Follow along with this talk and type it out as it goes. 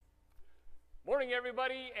morning,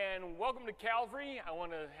 everybody, and welcome to Calvary. I want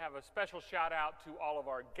to have a special shout out to all of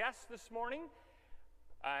our guests this morning.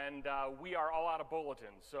 And we are all out of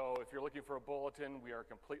bulletins, so if you're looking for a bulletin, we are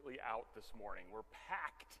completely out this morning. We're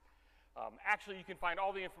packed. Actually, you can find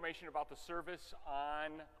all the information about the service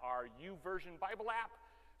on our YouVersion Bible app.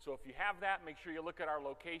 So if you have that, make sure you look at our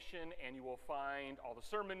location, and you will find all the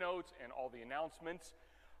sermon notes and all the announcements.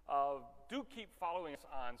 Do keep following us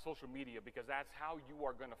on social media, because that's how you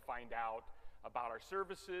are going to find out about our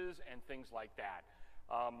services and things like that.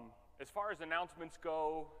 As far as announcements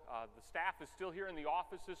go, the staff is still here in the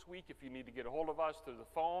office this week if you need to get a hold of us through the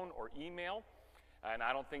phone or email. And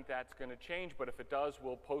I don't think that's going to change, but if it does,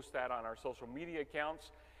 we'll post that on our social media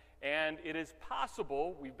accounts. And it is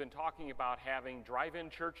possible, we've been talking about having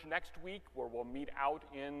drive-in church next week, where we'll meet out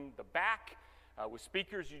in the back with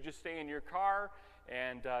speakers. You just stay in your car,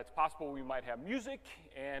 and it's possible we might have music,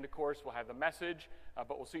 and of course we'll have the message,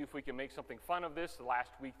 but we'll see if we can make something fun of this the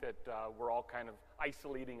last week that we're all kind of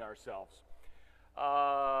isolating ourselves.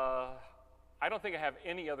 I don't think I have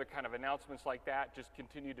any other kind of announcements like that. Just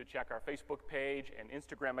continue to check our Facebook page and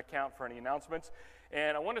Instagram account for any announcements.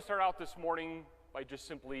 And I want to start out this morning by just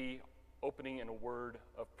simply opening in a word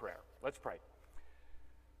of prayer. Let's pray.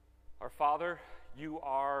 Our Father, you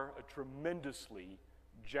are a tremendously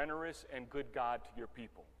generous and good God to your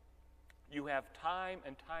people. You have time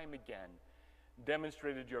and time again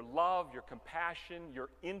demonstrated your love, your compassion, your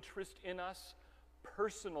interest in us,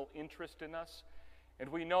 personal interest in us. And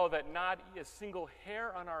we know that not a single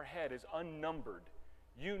hair on our head is unnumbered.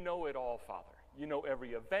 You know it all, Father. You know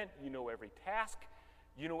every event, you know every task,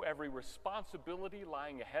 you know every responsibility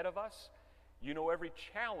lying ahead of us, you know every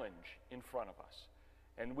challenge in front of us.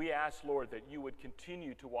 And we ask, Lord, that you would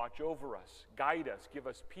continue to watch over us, guide us, give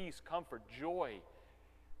us peace, comfort, joy,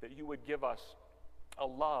 that you would give us a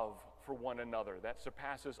love for one another that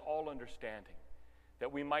surpasses all understanding,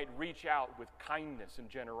 that we might reach out with kindness and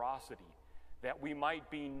generosity, that we might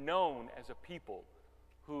be known as a people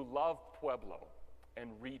who love Pueblo and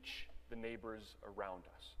reach the neighbors around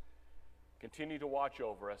us. Continue to watch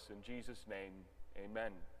over us. In Jesus' name,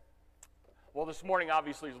 amen. Well, this morning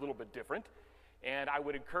obviously is a little bit different, and I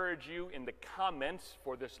would encourage you in the comments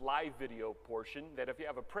for this live video portion that if you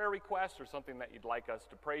have a prayer request or something that you'd like us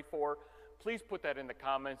to pray for, please put that in the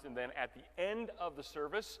comments, and then at the end of the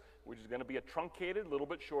service, which is going to be a truncated, a little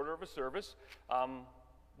bit shorter of a service,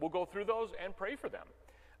 we'll go through those and pray for them.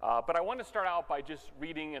 But I want to start out by just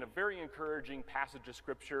reading in a very encouraging passage of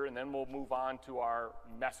Scripture, and then we'll move on to our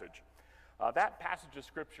message. That passage of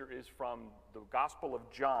Scripture is from the Gospel of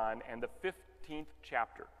John and the 15th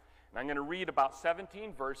chapter. And I'm going to read about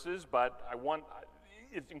 17 verses, but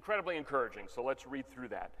it's incredibly encouraging, so let's read through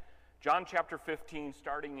that. John chapter 15,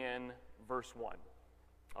 starting in verse 1.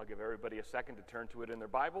 I'll give everybody a second to turn to it in their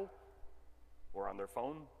Bible or on their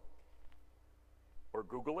phone or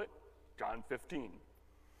Google it. John 15.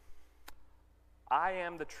 I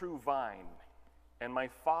am the true vine, and my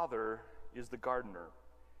Father is the gardener.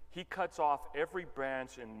 He cuts off every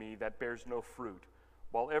branch in me that bears no fruit,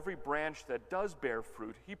 while every branch that does bear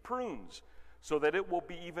fruit he prunes, so that it will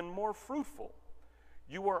be even more fruitful.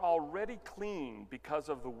 You are already clean because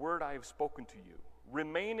of the word I have spoken to you.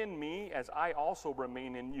 Remain in me as I also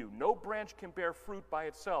remain in you. No branch can bear fruit by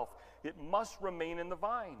itself. It must remain in the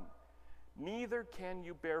vine. Neither can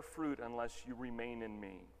you bear fruit unless you remain in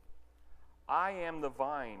me. I am the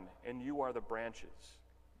vine, and you are the branches.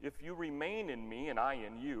 If you remain in me and I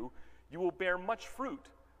in you, you will bear much fruit.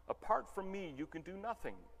 Apart from me, you can do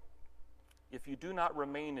nothing. If you do not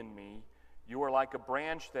remain in me, you are like a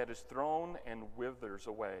branch that is thrown and withers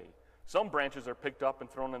away. Some branches are picked up and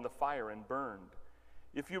thrown in the fire and burned.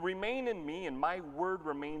 If you remain in me and my word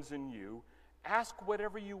remains in you, ask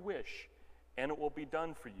whatever you wish, and it will be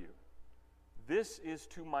done for you. This is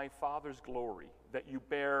to my Father's glory, that you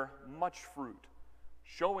bear much fruit,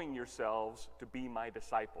 showing yourselves to be my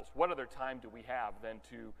disciples. What other time do we have than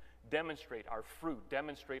to demonstrate our fruit,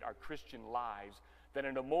 demonstrate our Christian lives, than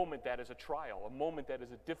in a moment that is a trial, a moment that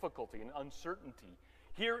is a difficulty, an uncertainty?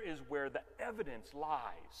 Here is where the evidence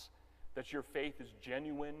lies that your faith is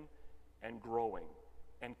genuine and growing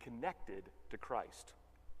and connected to Christ.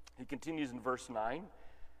 He continues in verse 9,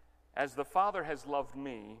 as the Father has loved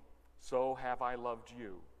me, so have I loved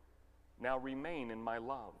you. Now remain in my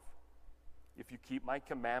love. If you keep my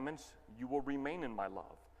commandments, you will remain in my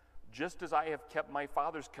love, just as I have kept my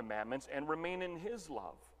Father's commandments and remain in his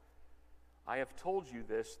love. I have told you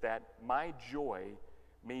this, that my joy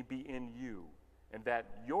may be in you, and that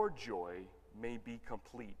your joy may be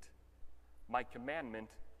complete. My commandment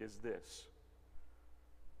is this: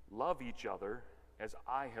 love each other as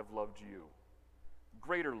I have loved you.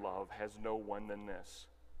 greater love has no one than this,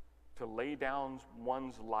 to lay down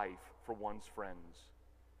one's life for one's friends.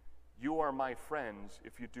 You are my friends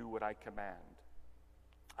if you do what I command.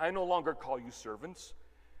 I no longer call you servants,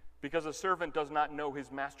 because a servant does not know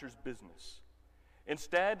his master's business.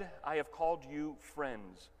 Instead, I have called you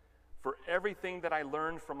friends, for everything that I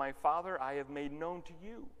learned from my Father I have made known to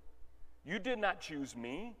you. You did not choose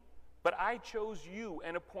me, but I chose you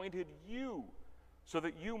and appointed you so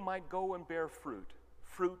that you might go and bear fruit,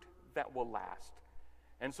 fruit that will last.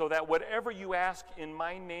 And so that whatever you ask in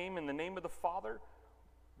my name, in the name of the Father,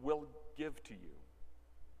 will give to you.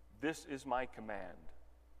 This is my command.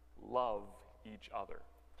 Love each other.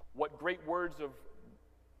 What great words of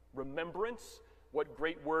remembrance, what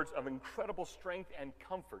great words of incredible strength and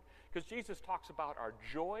comfort. Because Jesus talks about our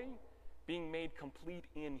joy being made complete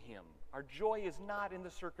in him. Our joy is not in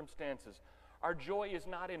the circumstances. Our joy is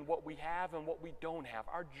not in what we have and what we don't have.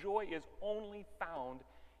 Our joy is only found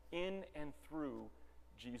in and through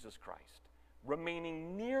Jesus Christ.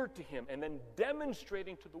 Remaining near to him and then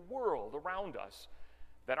demonstrating to the world around us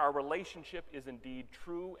that our relationship is indeed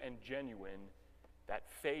true and genuine, that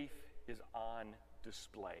faith is on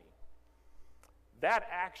display. That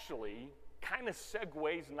actually kind of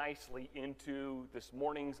segues nicely into this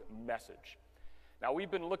morning's message. Now,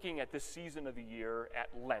 we've been looking at this season of the year at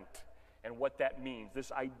Lent and what that means.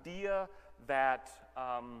 This idea that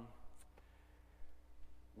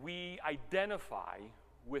we identify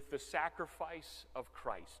with the sacrifice of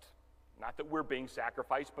Christ. Not that we're being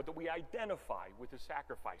sacrificed, but that we identify with his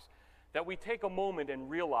sacrifice. That we take a moment and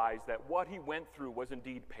realize that what he went through was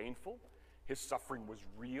indeed painful. His suffering was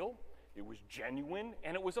real, it was genuine,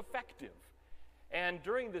 and it was effective. And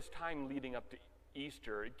during this time leading up to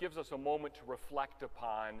Easter, it gives us a moment to reflect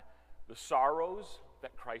upon the sorrows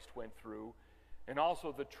that Christ went through and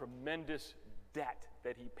also the tremendous debt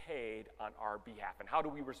that he paid on our behalf. And how do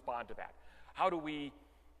we respond to that? How do we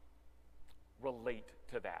relate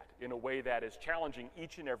to that in a way that is challenging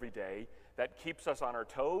each and every day, that keeps us on our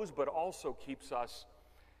toes, but also keeps us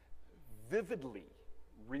vividly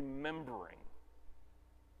remembering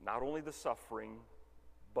not only the suffering,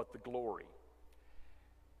 but the glory.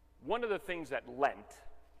 One of the things that Lent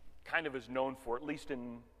kind of is known for, at least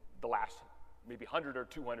in the last maybe 100 or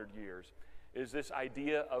 200 years, is this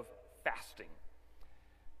idea of fasting.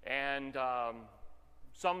 And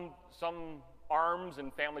some arms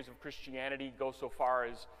and families of Christianity go so far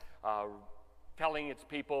as telling its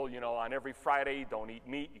people, on every Friday, don't eat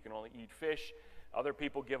meat, you can only eat fish. Other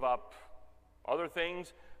people give up other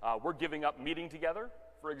things. We're giving up meeting together,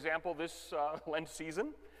 for example, this Lent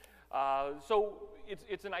season. So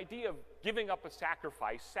it's an idea of giving up a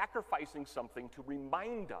sacrifice, sacrificing something to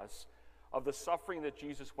remind us of the suffering that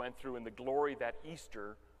Jesus went through and the glory that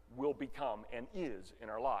Easter will become and is in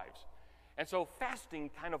our lives. And so fasting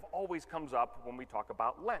kind of always comes up when we talk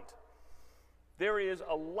about Lent. There is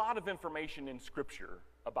a lot of information in Scripture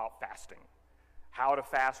about fasting. How to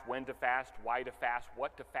fast, when to fast, why to fast,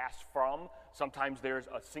 what to fast from. Sometimes there's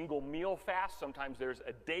a single meal fast, sometimes there's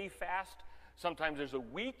a day fast, sometimes there's a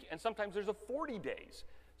week, and sometimes there's a 40 days.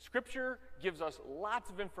 Scripture gives us lots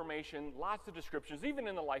of information, lots of descriptions, even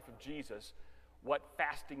in the life of Jesus, what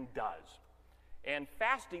fasting does. And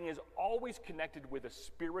fasting is always connected with a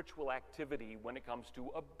spiritual activity when it comes to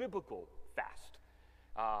a biblical fast.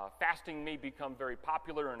 Fasting may become very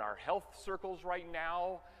popular in our health circles right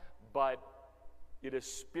now, but it is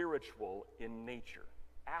spiritual in nature.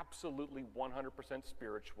 Absolutely 100%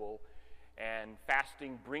 spiritual. And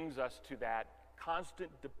fasting brings us to that constant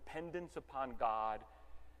dependence upon God,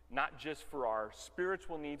 not just for our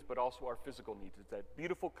spiritual needs, but also our physical needs. It's that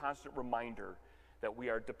beautiful constant reminder that we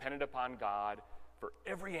are dependent upon God for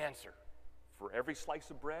every answer, for every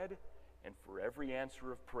slice of bread, and for every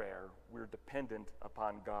answer of prayer. We're dependent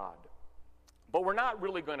upon God. But we're not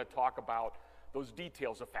really going to talk about those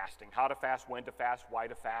details of fasting, how to fast, when to fast, why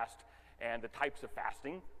to fast, and the types of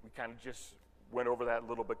fasting. We kind of just went over that a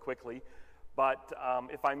little bit quickly. But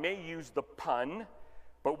if I may use the pun,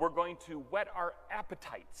 but we're going to whet our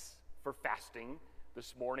appetites for fasting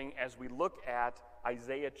this morning as we look at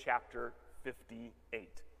Isaiah chapter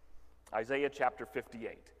 58. Isaiah chapter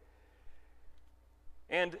 58.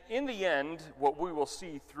 And in the end, what we will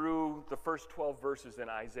see through the first 12 verses in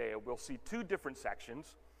Isaiah, we'll see two different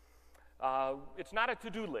sections. It's not a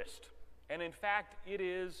to-do list. And in fact, it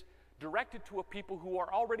is directed to a people who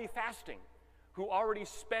are already fasting, who already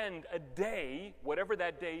spend a day, whatever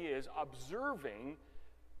that day is, observing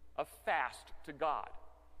a fast to God.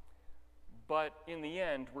 But in the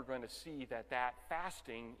end, we're going to see that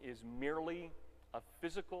fasting is merely a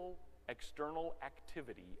physical, external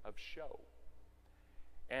activity of show.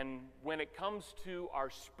 And when it comes to our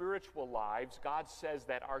spiritual lives, God says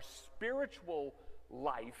that our spiritual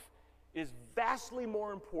life is vastly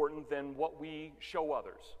more important than what we show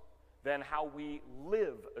others, than how we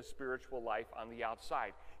live a spiritual life on the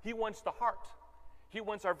outside. He wants the heart. He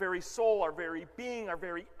wants our very soul, our very being, our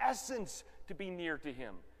very essence to be near to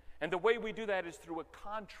Him. And the way we do that is through a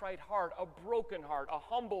contrite heart, a broken heart, a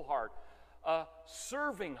humble heart, a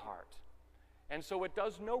serving heart. And so it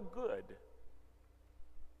does no good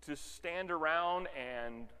to stand around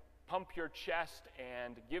and pump your chest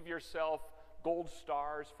and give yourself gold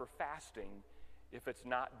stars for fasting if it's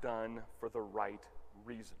not done for the right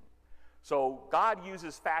reason. So God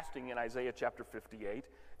uses fasting in Isaiah chapter 58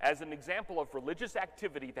 as an example of religious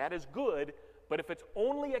activity that is good, but if it's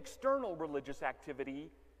only external religious activity,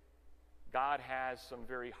 God has some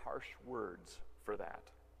very harsh words for that.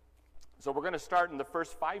 So we're going to start in the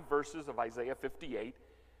first 5 verses of Isaiah 58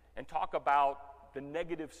 and talk about the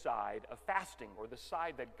negative side of fasting, or the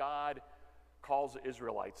side that God calls the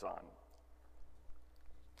Israelites on.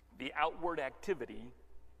 The outward activity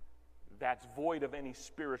that's void of any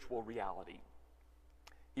spiritual reality.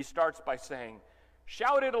 He starts by saying,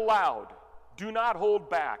 "Shout it aloud, do not hold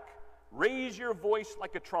back. Raise your voice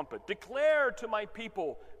like a trumpet. Declare to my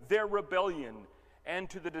people their rebellion, and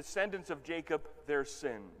to the descendants of Jacob their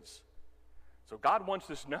sins." So God wants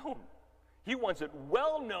this known. He wants it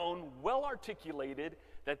well known, well articulated,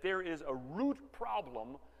 that there is a root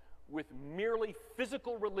problem with merely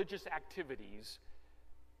physical religious activities,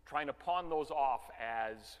 trying to pawn those off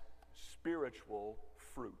as spiritual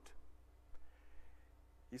fruit.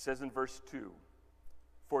 He says in verse 2,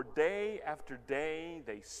 "For day after day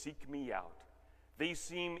they seek me out. They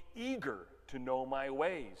seem eager to know my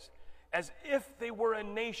ways, as if they were a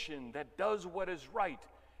nation that does what is right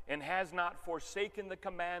and has not forsaken the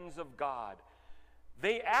commands of God.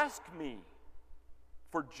 They ask me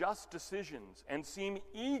for just decisions and seem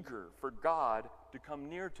eager for God to come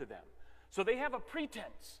near to them." So they have a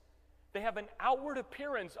pretense. They have an outward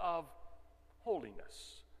appearance of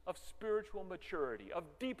holiness, of spiritual maturity,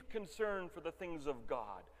 of deep concern for the things of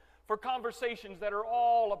God, for conversations that are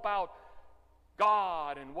all about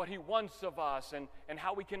God and what He wants of us and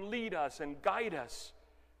how He can lead us and guide us.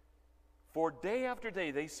 "For day after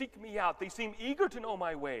day they seek me out. They seem eager to know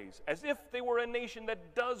my ways, as if they were a nation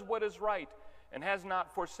that does what is right and has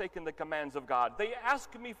not forsaken the commands of God. They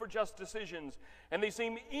ask me for just decisions, and they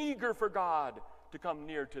seem eager for God to come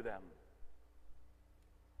near to them."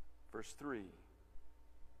 Verse 3,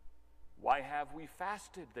 "Why have we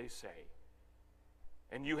fasted," they say,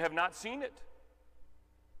 "and you have not seen it?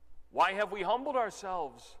 Why have we humbled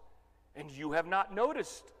ourselves, and you have not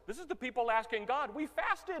noticed?" This is the people asking God, "We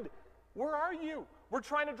fasted. Where are you? We're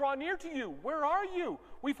trying to draw near to you. Where are you?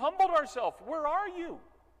 We've humbled ourselves. Where are you?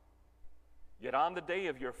 Yet on the day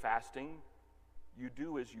of your fasting, you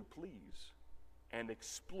do as you please and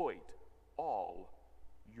exploit all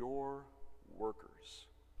your workers."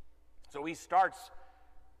 So he starts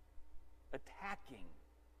attacking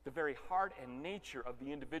the very heart and nature of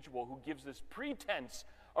the individual who gives this pretense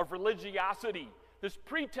of religiosity, this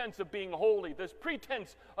pretense of being holy, this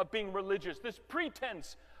pretense of being religious, this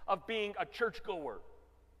pretense of being a churchgoer.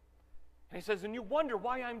 And he says, "And you wonder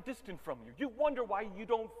why I'm distant from you. You wonder why you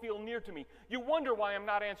don't feel near to me. You wonder why I'm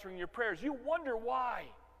not answering your prayers. You wonder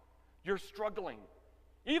why you're struggling.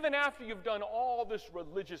 Even after you've done all this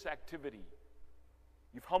religious activity,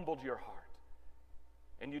 you've humbled your heart.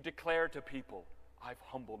 And you declare to people, 'I've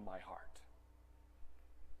humbled my heart.'"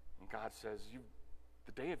 And God says,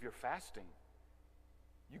 the day of your fasting,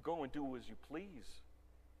 you go and do as you please.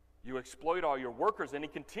 You exploit all your workers. And he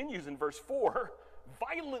continues in verse 4,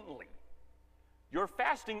 "Violently. Your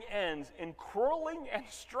fasting ends in quarreling and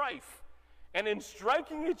strife, and in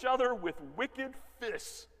striking each other with wicked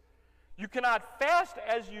fists. You cannot fast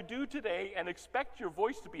as you do today and expect your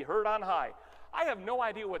voice to be heard on high." I have no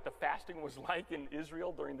idea what the fasting was like in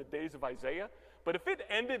Israel during the days of Isaiah, but if it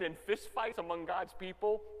ended in fistfights among God's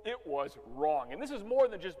people, it was wrong. And this is more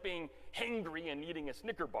than just being hangry and eating a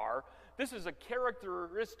Snicker bar. This is a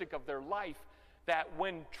characteristic of their life that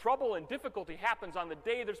when trouble and difficulty happens on the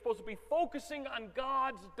day they're supposed to be focusing on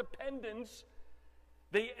God's dependence,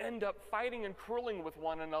 they end up fighting and quarreling with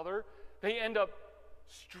one another. They end up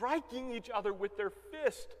striking each other with their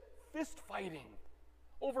fist fighting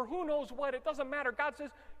over who knows what. It doesn't matter. God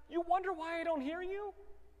says, "You wonder why I don't hear you?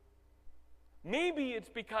 Maybe it's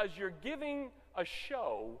because you're giving a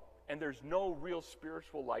show and there's no real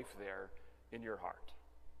spiritual life there in your heart.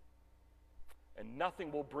 And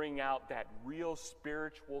nothing will bring out that real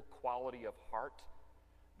spiritual quality of heart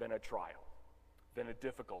than a trial, than a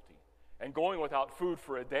difficulty. And going without food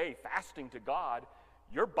for a day, fasting to God,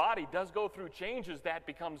 your body does go through changes that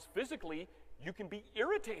becomes physically, you can be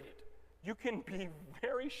irritated. You can be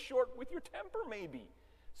very short with your temper maybe,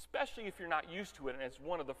 especially if you're not used to it and it's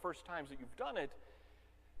one of the first times that you've done it,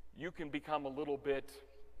 you can become a little bit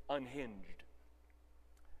unhinged.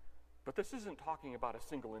 But this isn't talking about a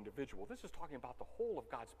single individual. This is talking about the whole of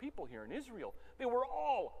God's people here in Israel. They were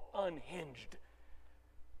all unhinged.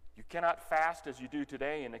 You cannot fast as you do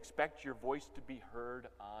today and expect your voice to be heard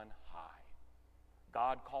on high.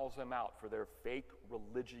 God calls them out for their fake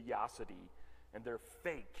religiosity and their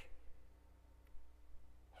fake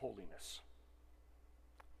holiness.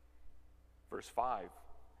 Verse 5,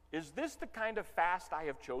 is this the kind of fast I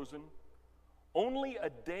have chosen? Only a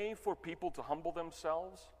day for people to humble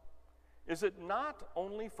themselves? Is it not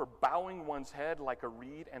only for bowing one's head like a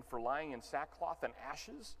reed and for lying in sackcloth and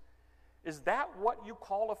ashes? Is that what you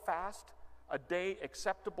call a fast, a day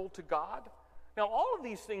acceptable to God? Now, all of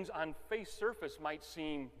these things on face surface might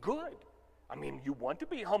seem good. I mean, you want to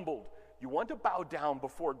be humbled. You want to bow down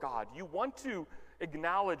before God. You want to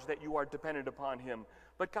acknowledge that you are dependent upon Him.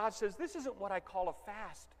 But God says, this isn't what I call a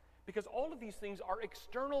fast, because all of these things are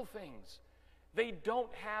external things. They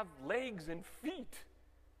don't have legs and feet.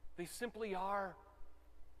 They simply are.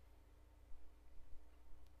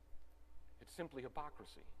 It's simply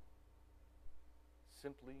hypocrisy.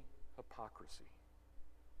 Simply hypocrisy.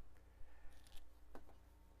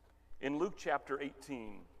 In Luke chapter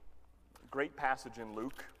 18, a great passage in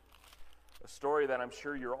Luke, a story that I'm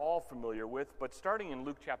sure you're all familiar with, but starting in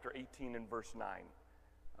Luke chapter 18 and verse 9,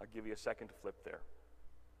 I'll give you a second to flip there.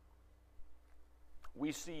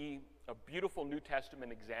 We see a beautiful New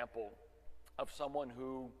Testament example of someone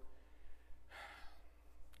who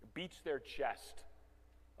beats their chest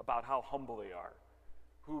about how humble they are,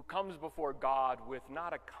 who comes before God with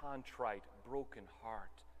not a contrite, broken heart,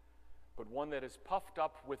 but one that is puffed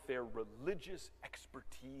up with their religious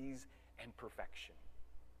expertise and perfection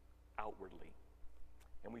outwardly.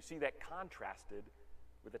 And we see that contrasted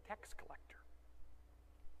with a tax collector.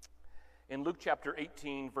 In Luke chapter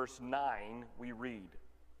 18, verse 9, we read,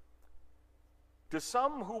 to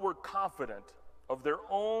some who were confident of their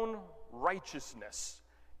own righteousness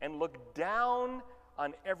and looked down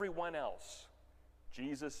on everyone else,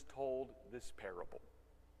 Jesus told this parable.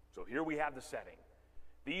 So here we have the setting.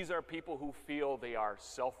 These are people who feel they are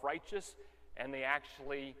self-righteous and they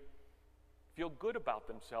actually feel good about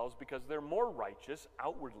themselves because they're more righteous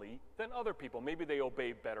outwardly than other people. Maybe they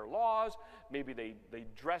obey better laws, maybe they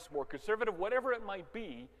dress more conservative, whatever it might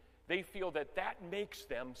be, they feel that that makes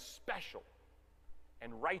them special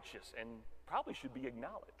and righteous and probably should be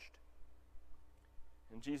acknowledged.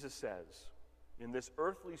 And Jesus says, in this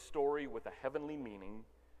earthly story with a heavenly meaning,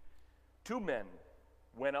 two men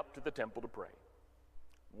went up to the temple to pray.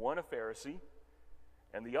 One a Pharisee,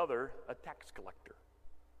 and the other a tax collector.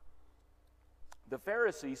 The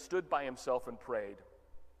Pharisee stood by himself and prayed,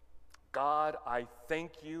 God, I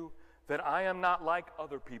thank you that I am not like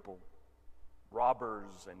other people,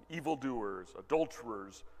 robbers and evildoers,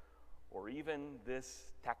 adulterers, or even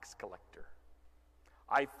this tax collector.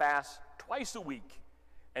 I fast twice a week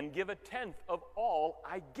and give a tenth of all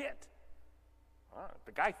I get.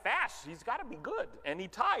 The guy fasts, he's got to be good. And he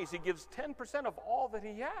tithes, he gives 10% of all that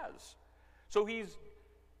he has. So he's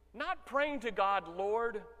not praying to God,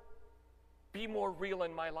 Lord, be more real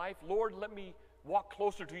in my life. Lord, let me walk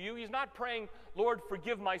closer to you. He's not praying, Lord,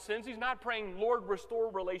 forgive my sins. He's not praying, Lord,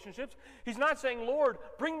 restore relationships. He's not saying, Lord,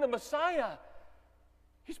 bring the Messiah.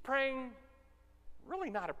 He's praying really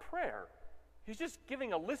not a prayer. He's just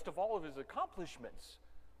giving a list of all of his accomplishments,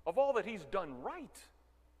 of all that he's done right.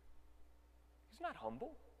 He's not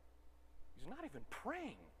humble. He's not even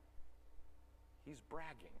praying. He's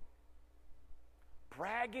bragging.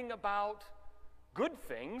 Bragging about good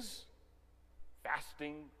things,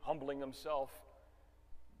 fasting, humbling himself,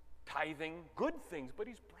 tithing, good things, but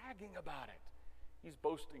he's bragging about it. He's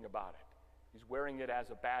boasting about it. He's wearing it as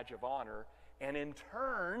a badge of honor, and in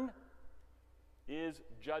turn is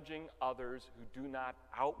judging others who do not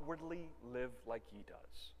outwardly live like he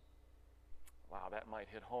does. Wow, that might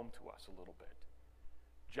hit home to us a little bit.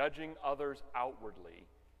 Judging others outwardly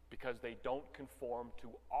because they don't conform to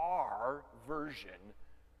our version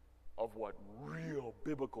of what real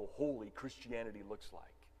biblical holy Christianity looks like.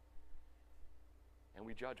 And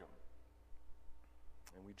we judge them.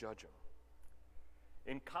 And we judge them.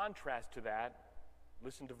 In contrast to that,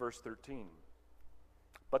 listen to verse 13.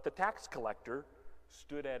 But the tax collector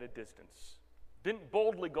stood at a distance. Didn't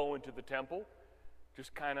boldly go into the temple,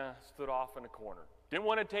 just kind of stood off in a corner. Didn't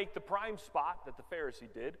want to take the prime spot that the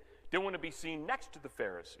Pharisee did. Didn't want to be seen next to the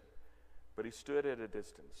Pharisee. But he stood at a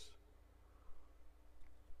distance.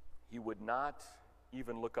 He would not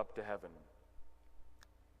even look up to heaven.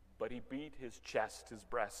 But he beat his chest, his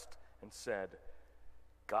breast, and said,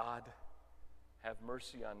 God, have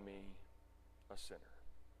mercy on me, a sinner.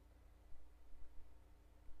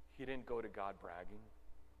 He didn't go to God bragging.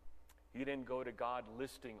 He didn't go to God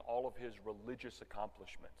listing all of his religious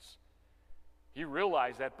accomplishments. He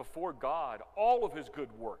realized that before God, all of his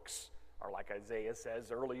good works are, like Isaiah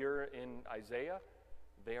says earlier in Isaiah,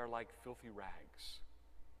 they are like filthy rags.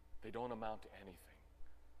 They don't amount to anything.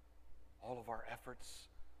 All of our efforts,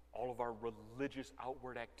 all of our religious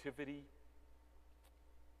outward activity,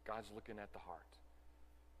 God's looking at the heart.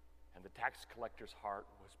 And the tax collector's heart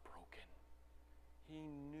was broken.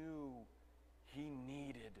 He knew he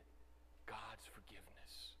needed God's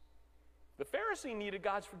forgiveness. The Pharisee needed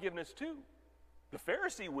God's forgiveness too. The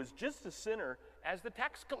Pharisee was just a sinner as the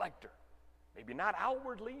tax collector. Maybe not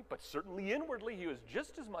outwardly, but certainly inwardly, he was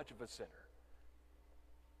just as much of a sinner.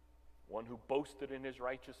 One who boasted in his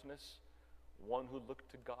righteousness, one who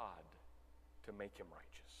looked to God to make him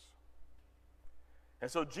righteous.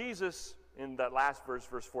 And so Jesus, in that last verse,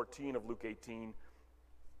 verse 14 of Luke 18,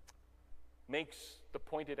 makes the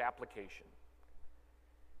pointed application.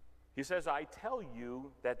 He says, I tell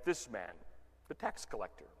you that this man, the tax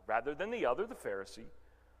collector, rather than the other, the Pharisee,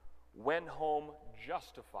 went home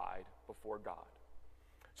justified before God.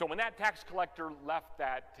 So when that tax collector left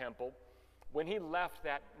that temple, when he left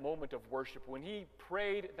that moment of worship, when he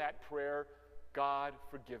prayed that prayer, God,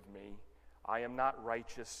 forgive me, I am not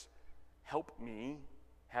righteous, help me,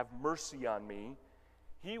 have mercy on me,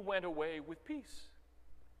 he went away with peace.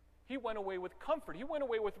 He went away with comfort. He went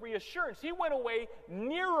away with reassurance. He went away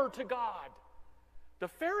nearer to God. The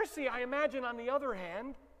Pharisee, I imagine, on the other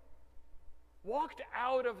hand, walked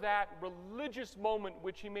out of that religious moment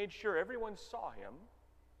which he made sure everyone saw him.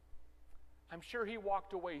 I'm sure he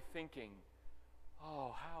walked away thinking,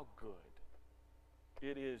 oh, how good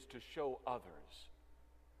it is to show others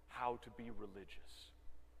how to be religious,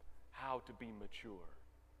 how to be mature,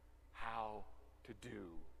 how to do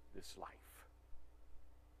this life.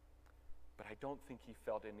 But I don't think he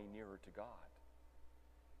felt any nearer to God.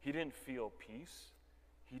 He didn't feel peace.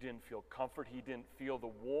 He didn't feel comfort. He didn't feel the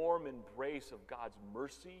warm embrace of God's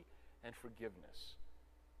mercy and forgiveness.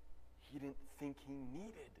 He didn't think he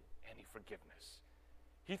needed any forgiveness.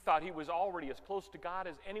 He thought he was already as close to God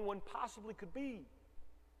as anyone possibly could be.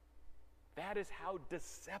 That is how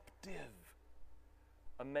deceptive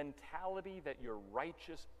a mentality that your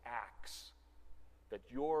righteous acts, that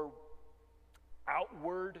your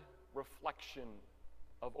outward reflection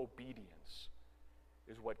of obedience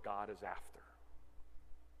is what God is after.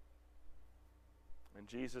 And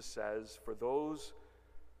Jesus says,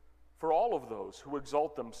 for all of those who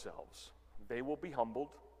exalt themselves, they will be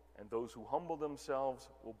humbled, and those who humble themselves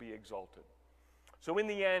will be exalted. So in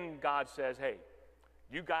the end, God says, hey,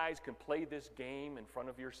 you guys can play this game in front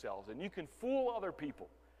of yourselves, and you can fool other people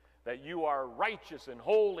that you are righteous and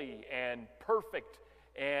holy and perfect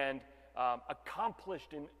and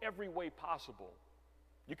accomplished in every way possible.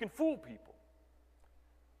 You can fool people.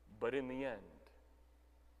 But in the end,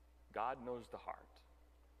 God knows the heart.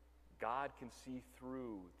 God can see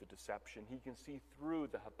through the deception. He can see through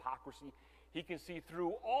the hypocrisy. He can see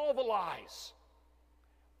through all the lies,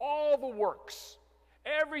 all the works,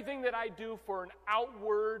 everything that I do for an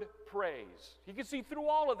outward praise. He can see through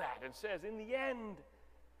all of that and says, in the end,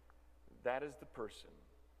 that is the person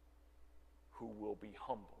who will be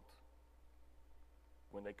humbled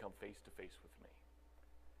when they come face to face with me.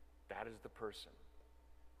 That is the person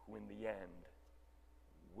who in the end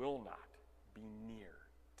will not be near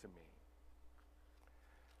to me.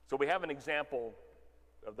 So we have an example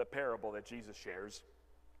of the parable that Jesus shares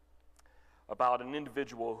about an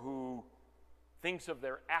individual who thinks of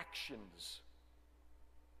their actions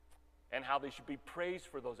and how they should be praised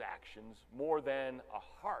for those actions more than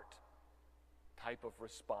a heart type of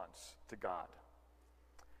response to God.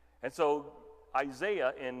 And so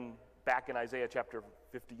back in Isaiah chapter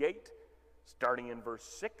 58, starting in verse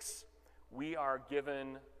 6, we are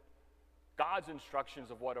given God's instructions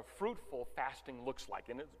of what a fruitful fasting looks like.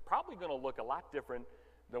 And it's probably going to look a lot different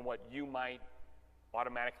than what you might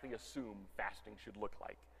automatically assume fasting should look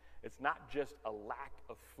like. It's not just a lack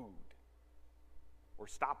of food or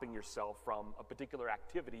stopping yourself from a particular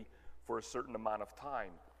activity for a certain amount of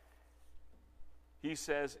time. He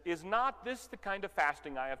says, is not this the kind of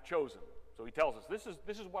fasting I have chosen? So he tells us, this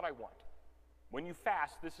is what I want. When you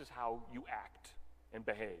fast, this is how you act and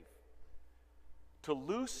behave. To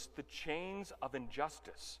loose the chains of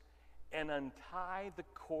injustice and untie the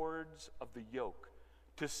cords of the yoke,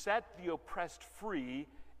 to set the oppressed free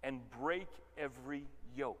and break every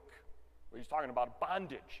yoke. Well, he's talking about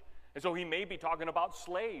bondage. And so he may be talking about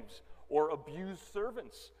slaves or abused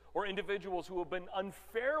servants or individuals who have been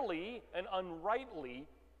unfairly and unrightly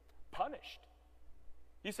punished.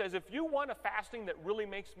 He says, if you want a fasting that really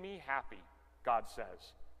makes me happy, God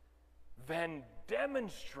says, then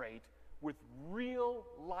demonstrate with real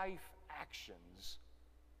life actions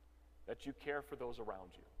that you care for those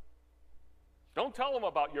around you. Don't tell them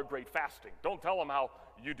about your great fasting. Don't tell them how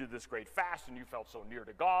you did this great fast and you felt so near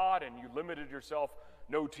to God and you limited yourself,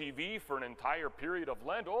 no TV for an entire period of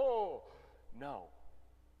Lent. Oh, no.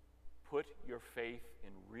 Put your faith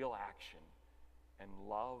in real action and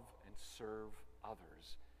love and serve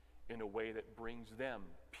others in a way that brings them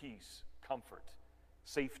peace, comfort,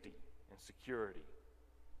 safety, and security.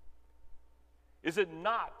 Is it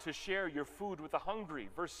not to share your food with the hungry,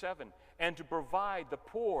 verse 7, and to provide the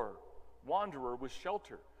poor wanderer with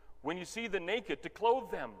shelter? When you see the naked, to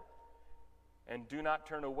clothe them, and do not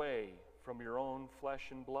turn away from your own flesh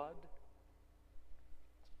and blood?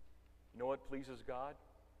 You know what pleases God?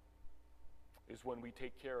 Is when we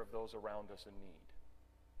take care of those around us in need.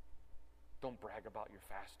 Don't brag about your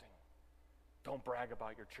fasting. Don't brag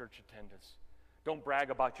about your church attendance. Don't brag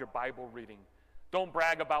about your Bible reading. Don't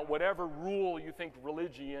brag about whatever rule you think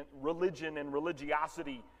religion and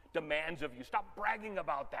religiosity demands of you. Stop bragging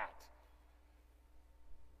about that.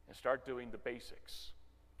 And start doing the basics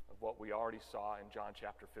of what we already saw in John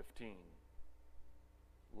chapter 15.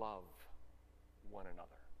 Love one another.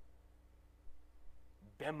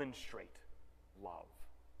 Demonstrate love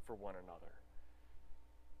for one another.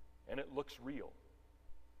 And it looks real.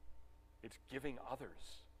 It's giving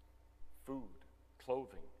others food,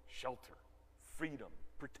 clothing, shelter, freedom,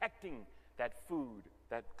 protecting that food,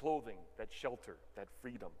 that clothing, that shelter, that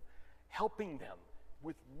freedom, helping them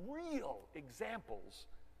with real examples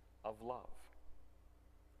of love.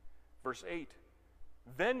 Verse 8,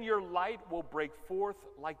 then your light will break forth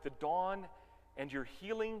like the dawn, and your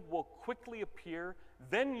healing will quickly appear.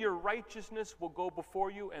 Then your righteousness will go before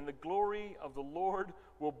you, and the glory of the Lord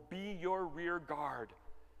will be your rear guard.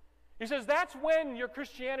 He says that's when your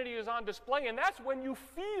Christianity is on display, and that's when you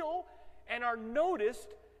feel and are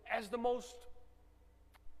noticed as the most...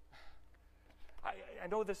 I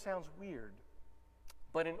know this sounds weird,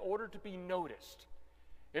 but in order to be noticed,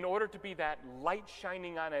 in order to be that light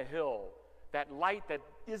shining on a hill, that light that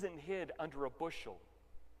isn't hid under a bushel,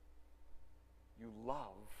 you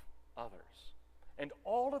love others. And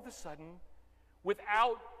all of a sudden,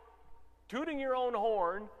 without tooting your own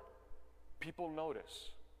horn, people notice.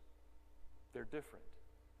 They're different.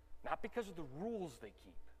 Not because of the rules they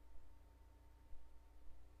keep,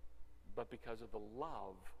 but because of the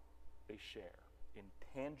love they share in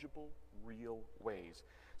tangible, real ways.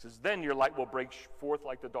 It says, then your light will break forth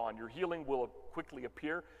like the dawn. Your healing will quickly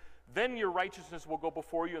appear. Then your righteousness will go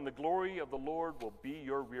before you, and the glory of the Lord will be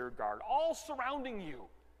your rear guard. All surrounding you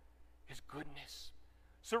is goodness.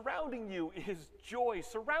 Surrounding you is joy.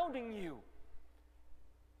 Surrounding you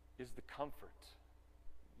is the comfort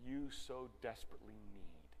you so desperately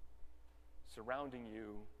need. Surrounding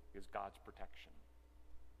you is God's protection.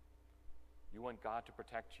 You want God to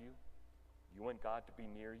protect you? You want God to be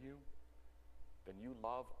near you? Then you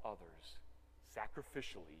love others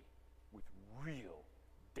sacrificially with real,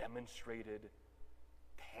 demonstrated,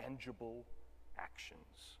 tangible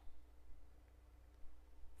actions.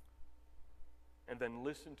 And then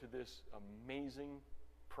listen to this amazing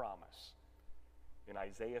promise in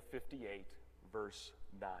Isaiah 58, verse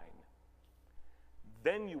 9.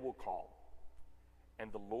 Then you will call,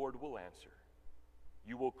 and the Lord will answer.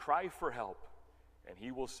 You will cry for help, and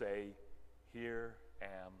he will say, here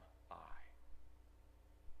am I.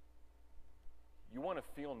 You want to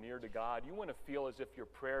feel near to God. You want to feel as if your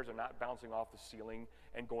prayers are not bouncing off the ceiling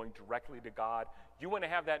and going directly to God. You want to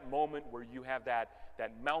have that moment where you have that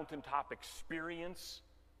mountaintop experience.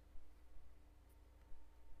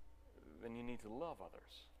 Then you need to love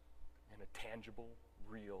others in a tangible,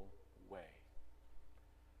 real way.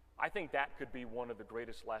 I think that could be one of the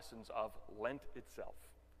greatest lessons of Lent itself.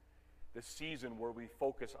 The season where we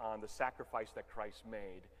focus on the sacrifice that Christ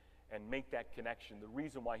made and make that connection. The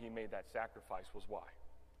reason why he made that sacrifice was why?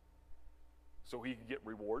 So he could get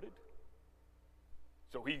rewarded?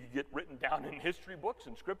 So he could get written down in history books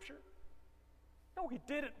and scripture? No, he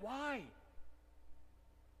did it. Why?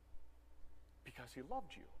 Because he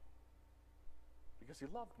loved you. Because he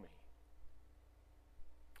loved me.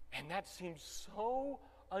 And that seems so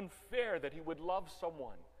unfair that he would love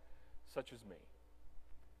someone such as me.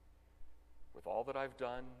 With all that I've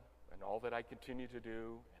done and all that I continue to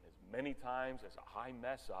do, and as many times as I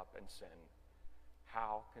mess up and sin,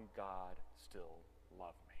 how can God still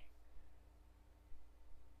love me?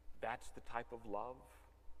 That's the type of love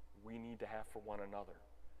we need to have for one another.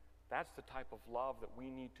 That's the type of love that we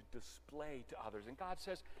need to display to others. And God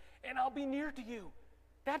says, and I'll be near to you.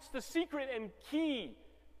 That's the secret and key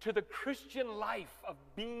to the Christian life of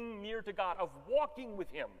being near to God, of walking with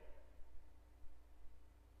Him.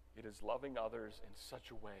 It is loving others in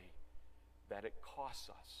such a way that it costs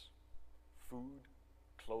us food,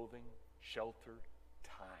 clothing, shelter,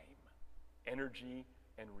 time, energy,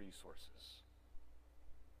 and resources.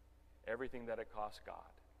 Everything that it costs God.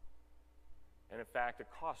 And in fact, it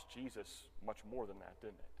cost Jesus much more than that,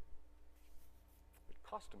 didn't it? It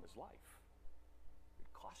cost Him His life. It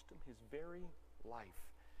cost Him His very life.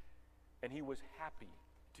 And He was happy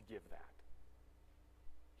to give that.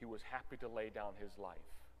 He was happy to lay down His life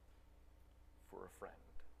for a friend.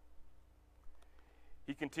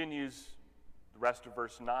 He continues the rest of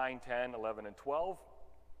verse 9, 10, 11, and 12.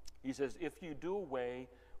 He says, if you do away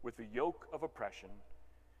with the yoke of oppression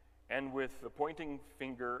and with the pointing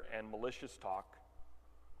finger and malicious talk.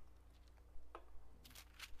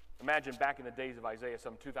 Imagine back in the days of Isaiah,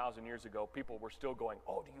 some 2,000 years ago, people were still going,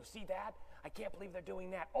 oh, do you see that? I can't believe they're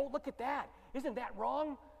doing that. Oh, look at that. Isn't that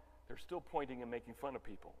wrong? They're still pointing and making fun of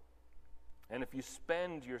people. And if you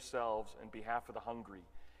spend yourselves in behalf of the hungry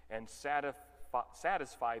and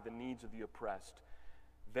satisfy the needs of the oppressed,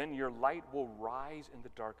 then your light will rise in the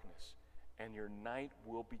darkness, and your night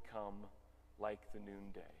will become like the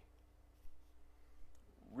noonday.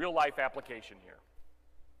 Real life application here.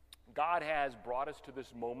 God has brought us to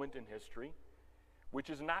this moment in history, which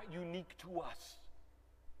is not unique to us.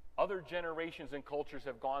 Other generations and cultures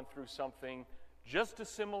have gone through something just as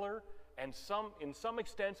similar, and in some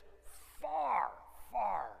extents, far,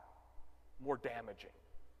 far more damaging.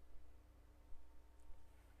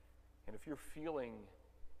 And if you're feeling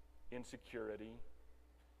insecurity,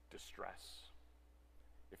 distress,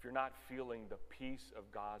 if you're not feeling the peace of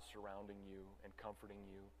God surrounding you and comforting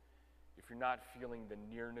you, if you're not feeling the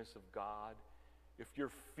nearness of God, if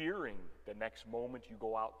you're fearing the next moment you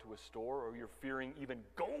go out to a store, or you're fearing even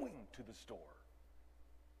going to the store,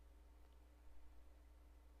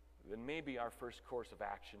 then maybe our first course of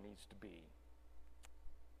action needs to be,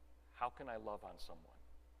 how can I love on someone?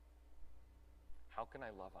 How can I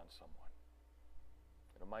love on someone?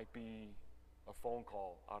 And it might be a phone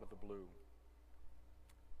call out of the blue.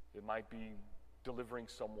 It might be delivering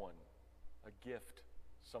someone a gift,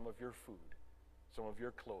 some of your food, some of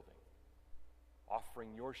your clothing,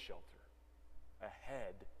 offering your shelter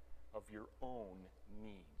ahead of your own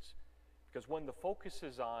needs. Because when the focus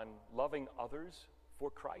is on loving others for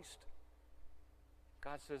Christ,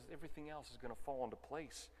 God says everything else is going to fall into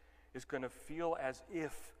place. It's going to feel as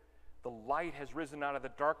if the light has risen out of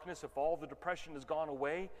the darkness, if all the depression has gone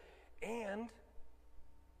away, and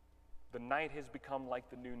the night has become like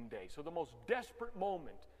the noonday. So the most desperate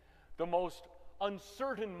moment, the most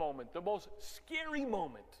uncertain moment, the most scary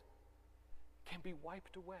moment can be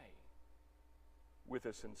wiped away with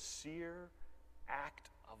a sincere act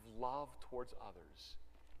of love towards others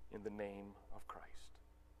in the name of Christ.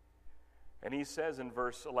 And he says in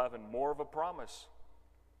verse 11, more of a promise,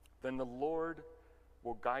 then the Lord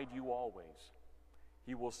will guide you always.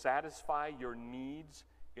 He will satisfy your needs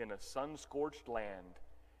in a sun-scorched land,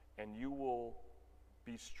 and you will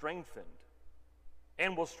be strengthened,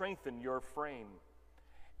 and will strengthen your frame,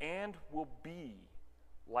 and will be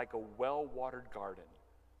like a well-watered garden,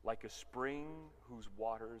 like a spring whose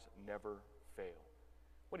waters never fail.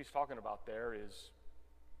 What he's talking about there is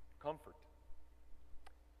comfort.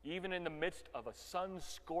 Even in the midst of a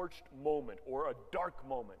sun-scorched moment or a dark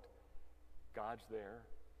moment, God's there.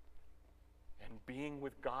 And being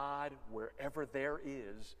with God wherever there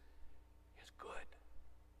is good.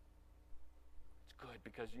 It's good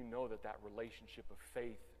because you know that that relationship of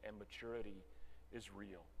faith and maturity is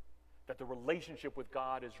real. That the relationship with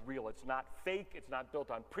God is real. It's not fake. It's not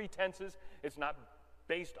built on pretenses. It's not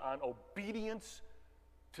based on obedience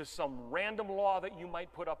to some random law that you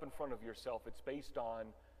might put up in front of yourself. It's based on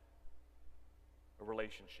a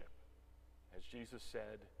relationship. As Jesus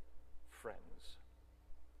said, friends.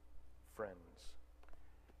 Friends.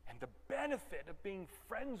 And the benefit of being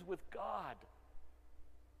friends with God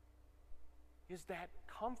is that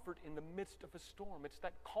comfort in the midst of a storm. It's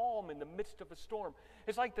that calm in the midst of a storm.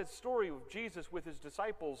 It's like the story of Jesus with his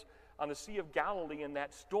disciples on the Sea of Galilee, and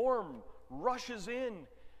that storm rushes in,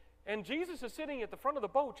 and Jesus is sitting at the front of the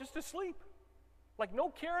boat just asleep. Like no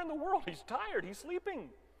care in the world. He's tired. He's sleeping.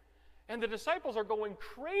 And the disciples are going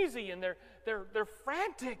crazy, and they're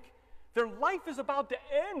frantic. Their life is about to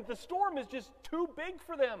end. The storm is just too big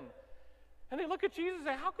for them. And they look at Jesus and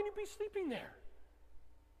say, how can you be sleeping there?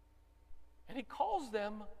 And he calls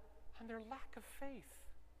them on their lack of faith.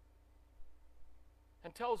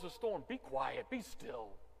 and tells the storm, "Be quiet, be still."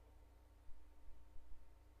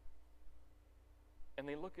 And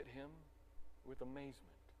they look at him with amazement.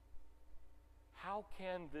 How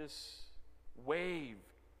can this wave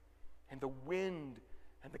and the wind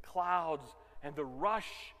and the clouds and the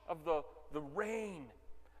rush of the rain,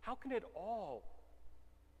 how can it all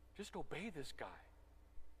just obey this guy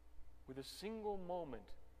with a single moment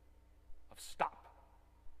of stop?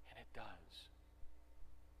 And it does.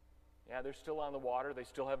 Yeah, they're still on the water. They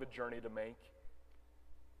still have a journey to make.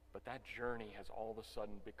 But that journey has all of a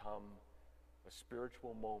sudden become a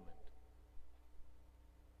spiritual moment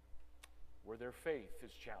where their faith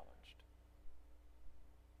is challenged,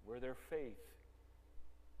 where their faith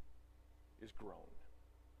is grown.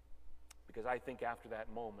 Because I think after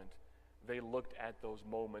that moment, they looked at those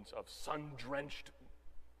moments of sun-drenched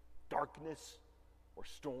darkness or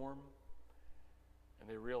storm, and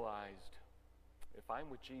they realized, if I'm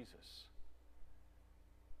with Jesus,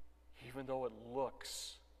 even though it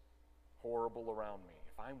looks horrible around me,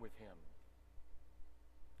 if I'm with him,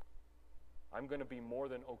 I'm going to be more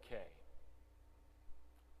than okay.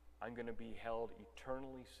 I'm going to be held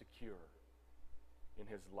eternally secure in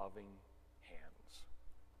his loving hands.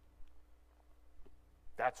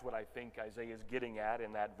 That's what I think Isaiah is getting at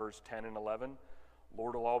in that verse 10 and 11.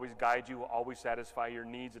 Lord will always guide you, will always satisfy your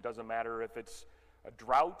needs. It doesn't matter if it's a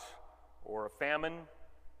drought or a famine.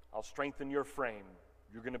 I'll strengthen your frame.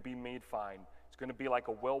 You're going to be made fine. It's going to be like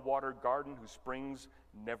a well-watered garden whose springs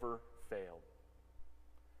never fail.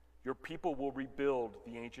 Your people will rebuild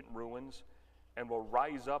the ancient ruins and will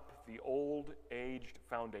rise up the old, aged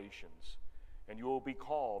foundations. And you will be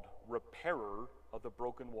called repairer of the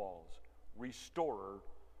broken walls, restorer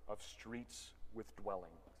of streets with dwellings.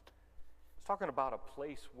 It's talking about a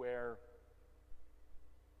place where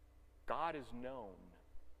God is known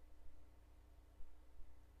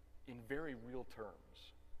in very real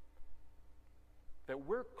terms. That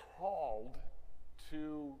we're called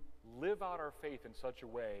to live out our faith in such a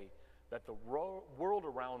way that the world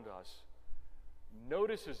around us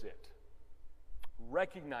notices it,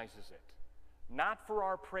 recognizes it, not for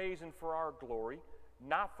our praise and for our glory,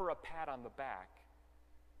 not for a pat on the back,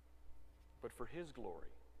 but for his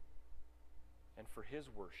glory and for his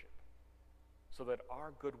worship, so that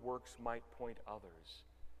our good works might point others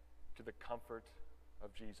to the comfort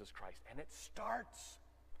of Jesus Christ. And it starts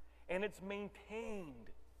and it's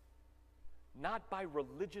maintained not by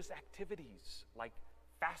religious activities like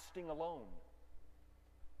fasting alone,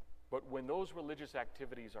 but when those religious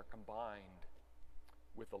activities are combined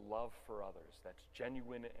with a love for others that's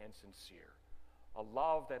genuine and sincere, a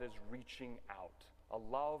love that is reaching out, a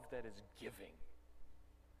love that is giving,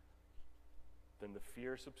 then the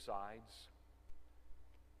fear subsides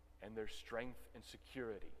and there's strength and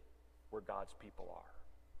security where God's people are.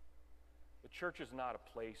 The church is not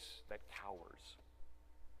a place that cowers.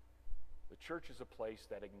 The church is a place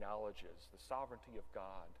that acknowledges the sovereignty of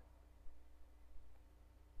God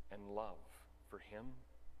and love for him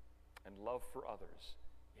and love for others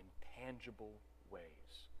in tangible ways.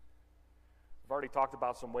 I've already talked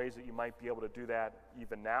about some ways that you might be able to do that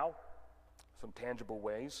even now, some tangible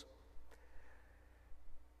ways.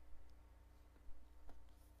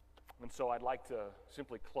 And so I'd like to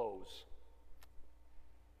simply close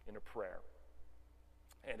in a prayer.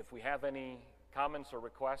 And if we have any comments or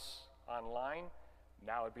requests online,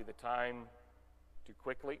 now would be the time to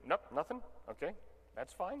quickly. Nope, nothing? Okay,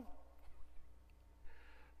 that's fine.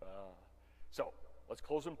 So let's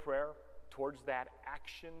close in prayer towards that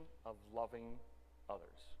action of loving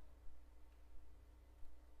others.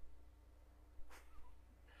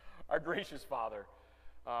 Our gracious Father,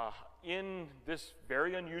 in this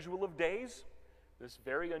very unusual of days, this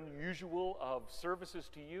very unusual of services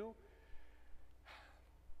to you,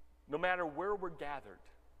 no matter where we're gathered,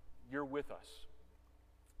 you're with us.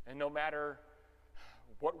 And no matter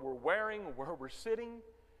what we're wearing, where we're sitting,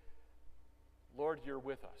 Lord, you're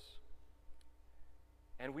with us.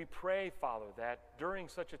 And we pray, Father, that during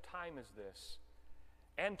such a time as this,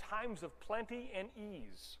 and times of plenty and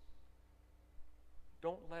ease,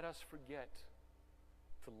 don't let us forget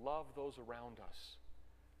to love those around us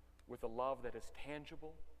with a love that is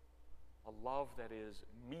tangible, a love that is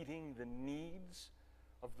meeting the needs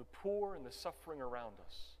of the poor and the suffering around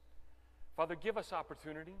us. Father, give us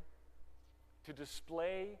opportunity to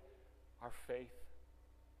display our faith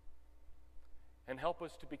and help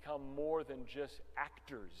us to become more than just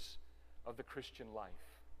actors of the Christian life,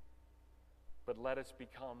 but let us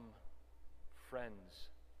become friends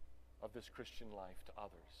of this Christian life to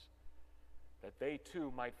others, that they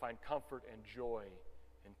too might find comfort and joy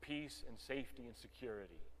and peace and safety and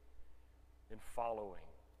security in following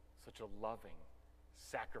such a loving,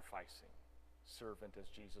 sacrificing servant as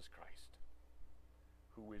Jesus Christ,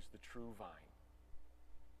 who is the true vine.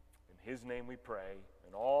 In his name we pray,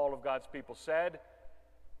 and all of God's people said,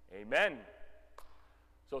 amen.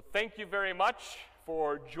 So thank you very much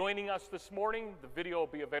for joining us this morning. The video will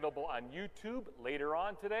be available on YouTube later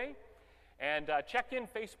on today. And check in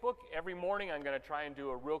Facebook every morning. I'm going to try and do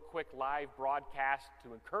a real quick live broadcast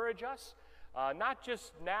to encourage us, not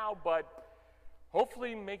just now, but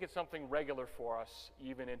hopefully make it something regular for us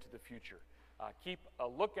even into the future. Keep a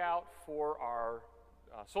lookout for our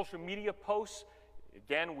social media posts.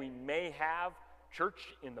 Again, we may have church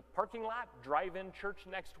in the parking lot, drive-in church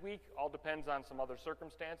next week. All depends on some other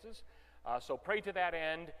circumstances. So pray to that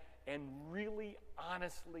end and really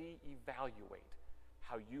honestly evaluate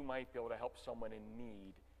how you might be able to help someone in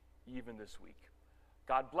need even this week.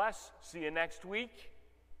 God bless. See you next week.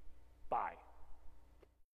 Bye.